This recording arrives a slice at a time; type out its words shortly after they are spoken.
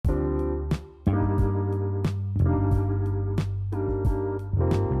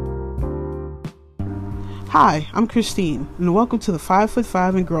Hi, I'm Christine, and welcome to the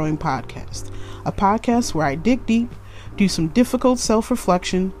 5'5" and Growing podcast, a podcast where I dig deep, do some difficult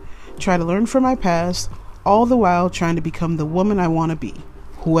self-reflection, try to learn from my past, all the while trying to become the woman I want to be,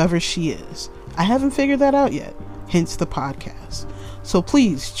 whoever she is. I haven't figured that out yet, hence the podcast. So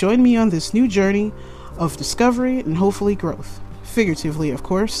please join me on this new journey of discovery and hopefully growth. Figuratively, of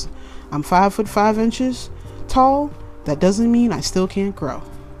course. I'm 5'5" tall. That doesn't mean I still can't grow.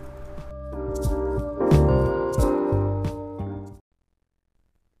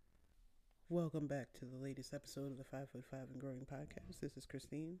 Welcome back to the latest episode of the 5'5" and Growing podcast. This is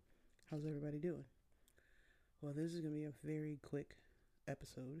Christine. How's everybody doing? Well, this is going to be a very quick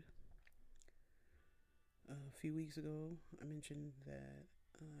episode. A few weeks ago, I mentioned that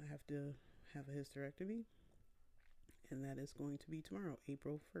I have to have a hysterectomy, and that is going to be tomorrow,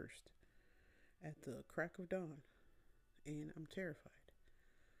 April 1st, at the crack of dawn, and I'm terrified.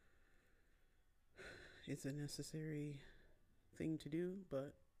 It's a necessary thing to do,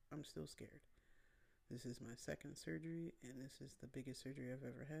 but I'm still scared. This is my second surgery, and this is the biggest surgery I've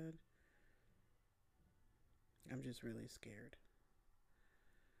ever had. I'm just really scared.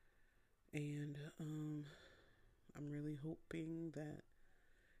 And I'm really hoping that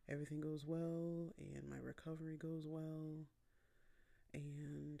everything goes well, and my recovery goes well,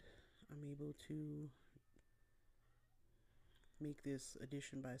 and I'm able to make this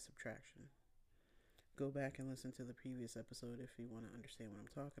addition by subtraction. Go back and listen to the previous episode if you want to understand what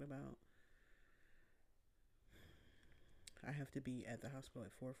I'm talking about. I have to be at the hospital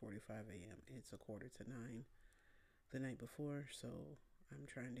at 4:45 a.m. It's 8:45 the night before, so I'm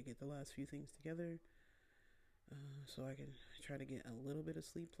trying to get the last few things together so I can try to get a little bit of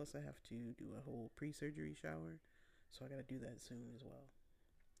sleep. Plus, I have to do a whole pre-surgery shower, so I got to do that soon as well.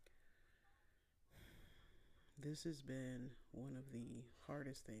 This has been one of the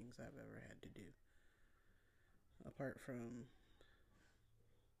hardest things I've ever had to do. Apart from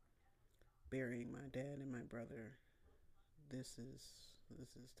burying my dad and my brother, this is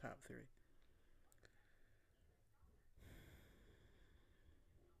top 3.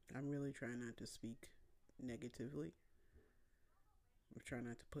 I'm really trying not to speak negatively. I'm trying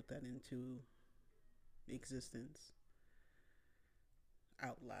not to put that into existence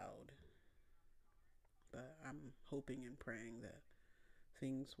out loud. But I'm hoping and praying that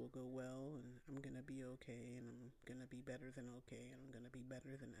things will go well, and I'm going to be okay, and I'm going to be better than okay, and I'm going to be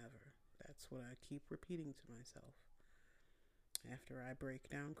better than ever. That's what I keep repeating to myself. After I break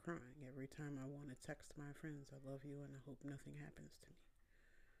down crying, every time I want to text my friends, I love you and I hope nothing happens to me.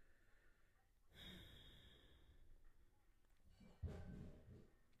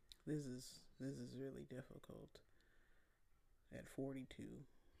 This is really difficult at 42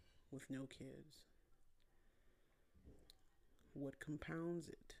 with no kids. What compounds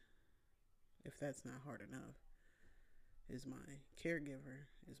it, if that's not hard enough, is my caregiver,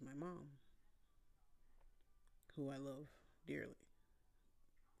 is my mom, who I love dearly.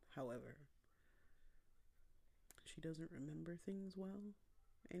 However, she doesn't remember things well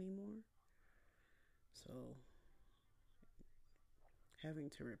anymore. So having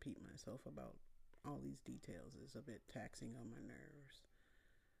to repeat myself about all these details is a bit taxing on my nerves.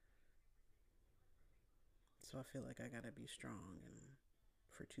 So I feel like I gotta be strong and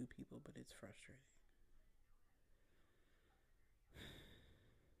for 2 people, but it's frustrating.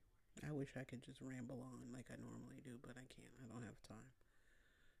 I wish I could just ramble on like I normally do, but I can't. I don't have time.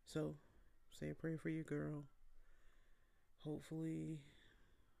 So, say a prayer for your girl. Hopefully,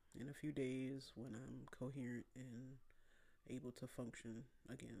 in a few days, when I'm coherent and able to function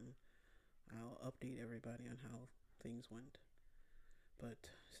again, I'll update everybody on how things went. But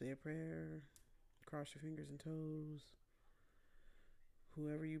say a prayer, cross your fingers and toes.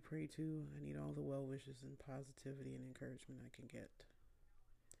 Whoever you pray to, I need all the well wishes and positivity and encouragement I can get.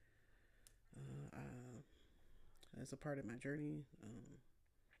 As a part of my journey,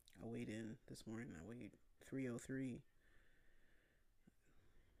 I weighed in this morning. I weighed 303.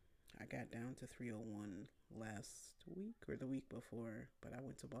 I got down to 301 last week or the week before, but I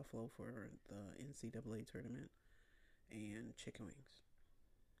went to Buffalo for the NCAA tournament and chicken wings.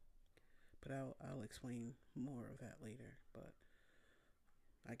 But I'll explain more of that later. But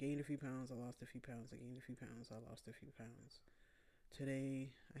I gained a few pounds, I lost a few pounds, I gained a few pounds, I lost a few pounds.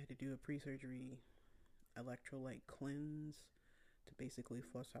 Today, I had to do a pre-surgery electrolyte cleanse to basically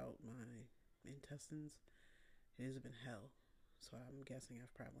flush out my intestines. It has been hell. So I'm guessing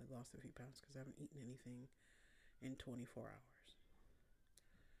I've probably lost a few pounds because I haven't eaten anything in 24 hours.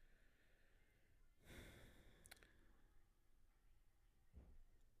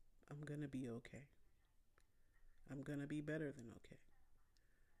 I'm going to be okay. I'm going to be better than okay.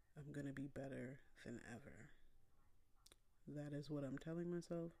 I'm going to be better than ever. That is what I'm telling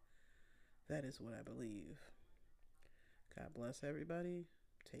myself. That is what I believe. God bless everybody.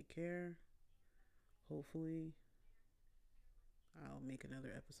 Take care. Hopefully, I'll make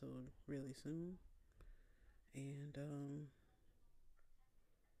another episode really soon. And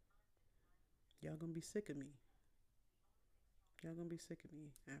y'all gonna be sick of me. Y'all gonna be sick of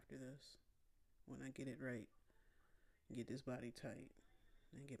me after this. When I get it right, get this body tight,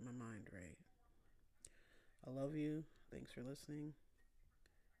 and get my mind right. I love you. Thanks for listening.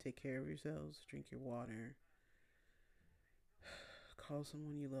 Take care of yourselves. Drink your water. Call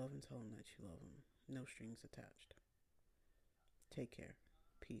someone you love and tell them that you love them. No strings attached. Take care.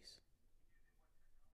 Peace.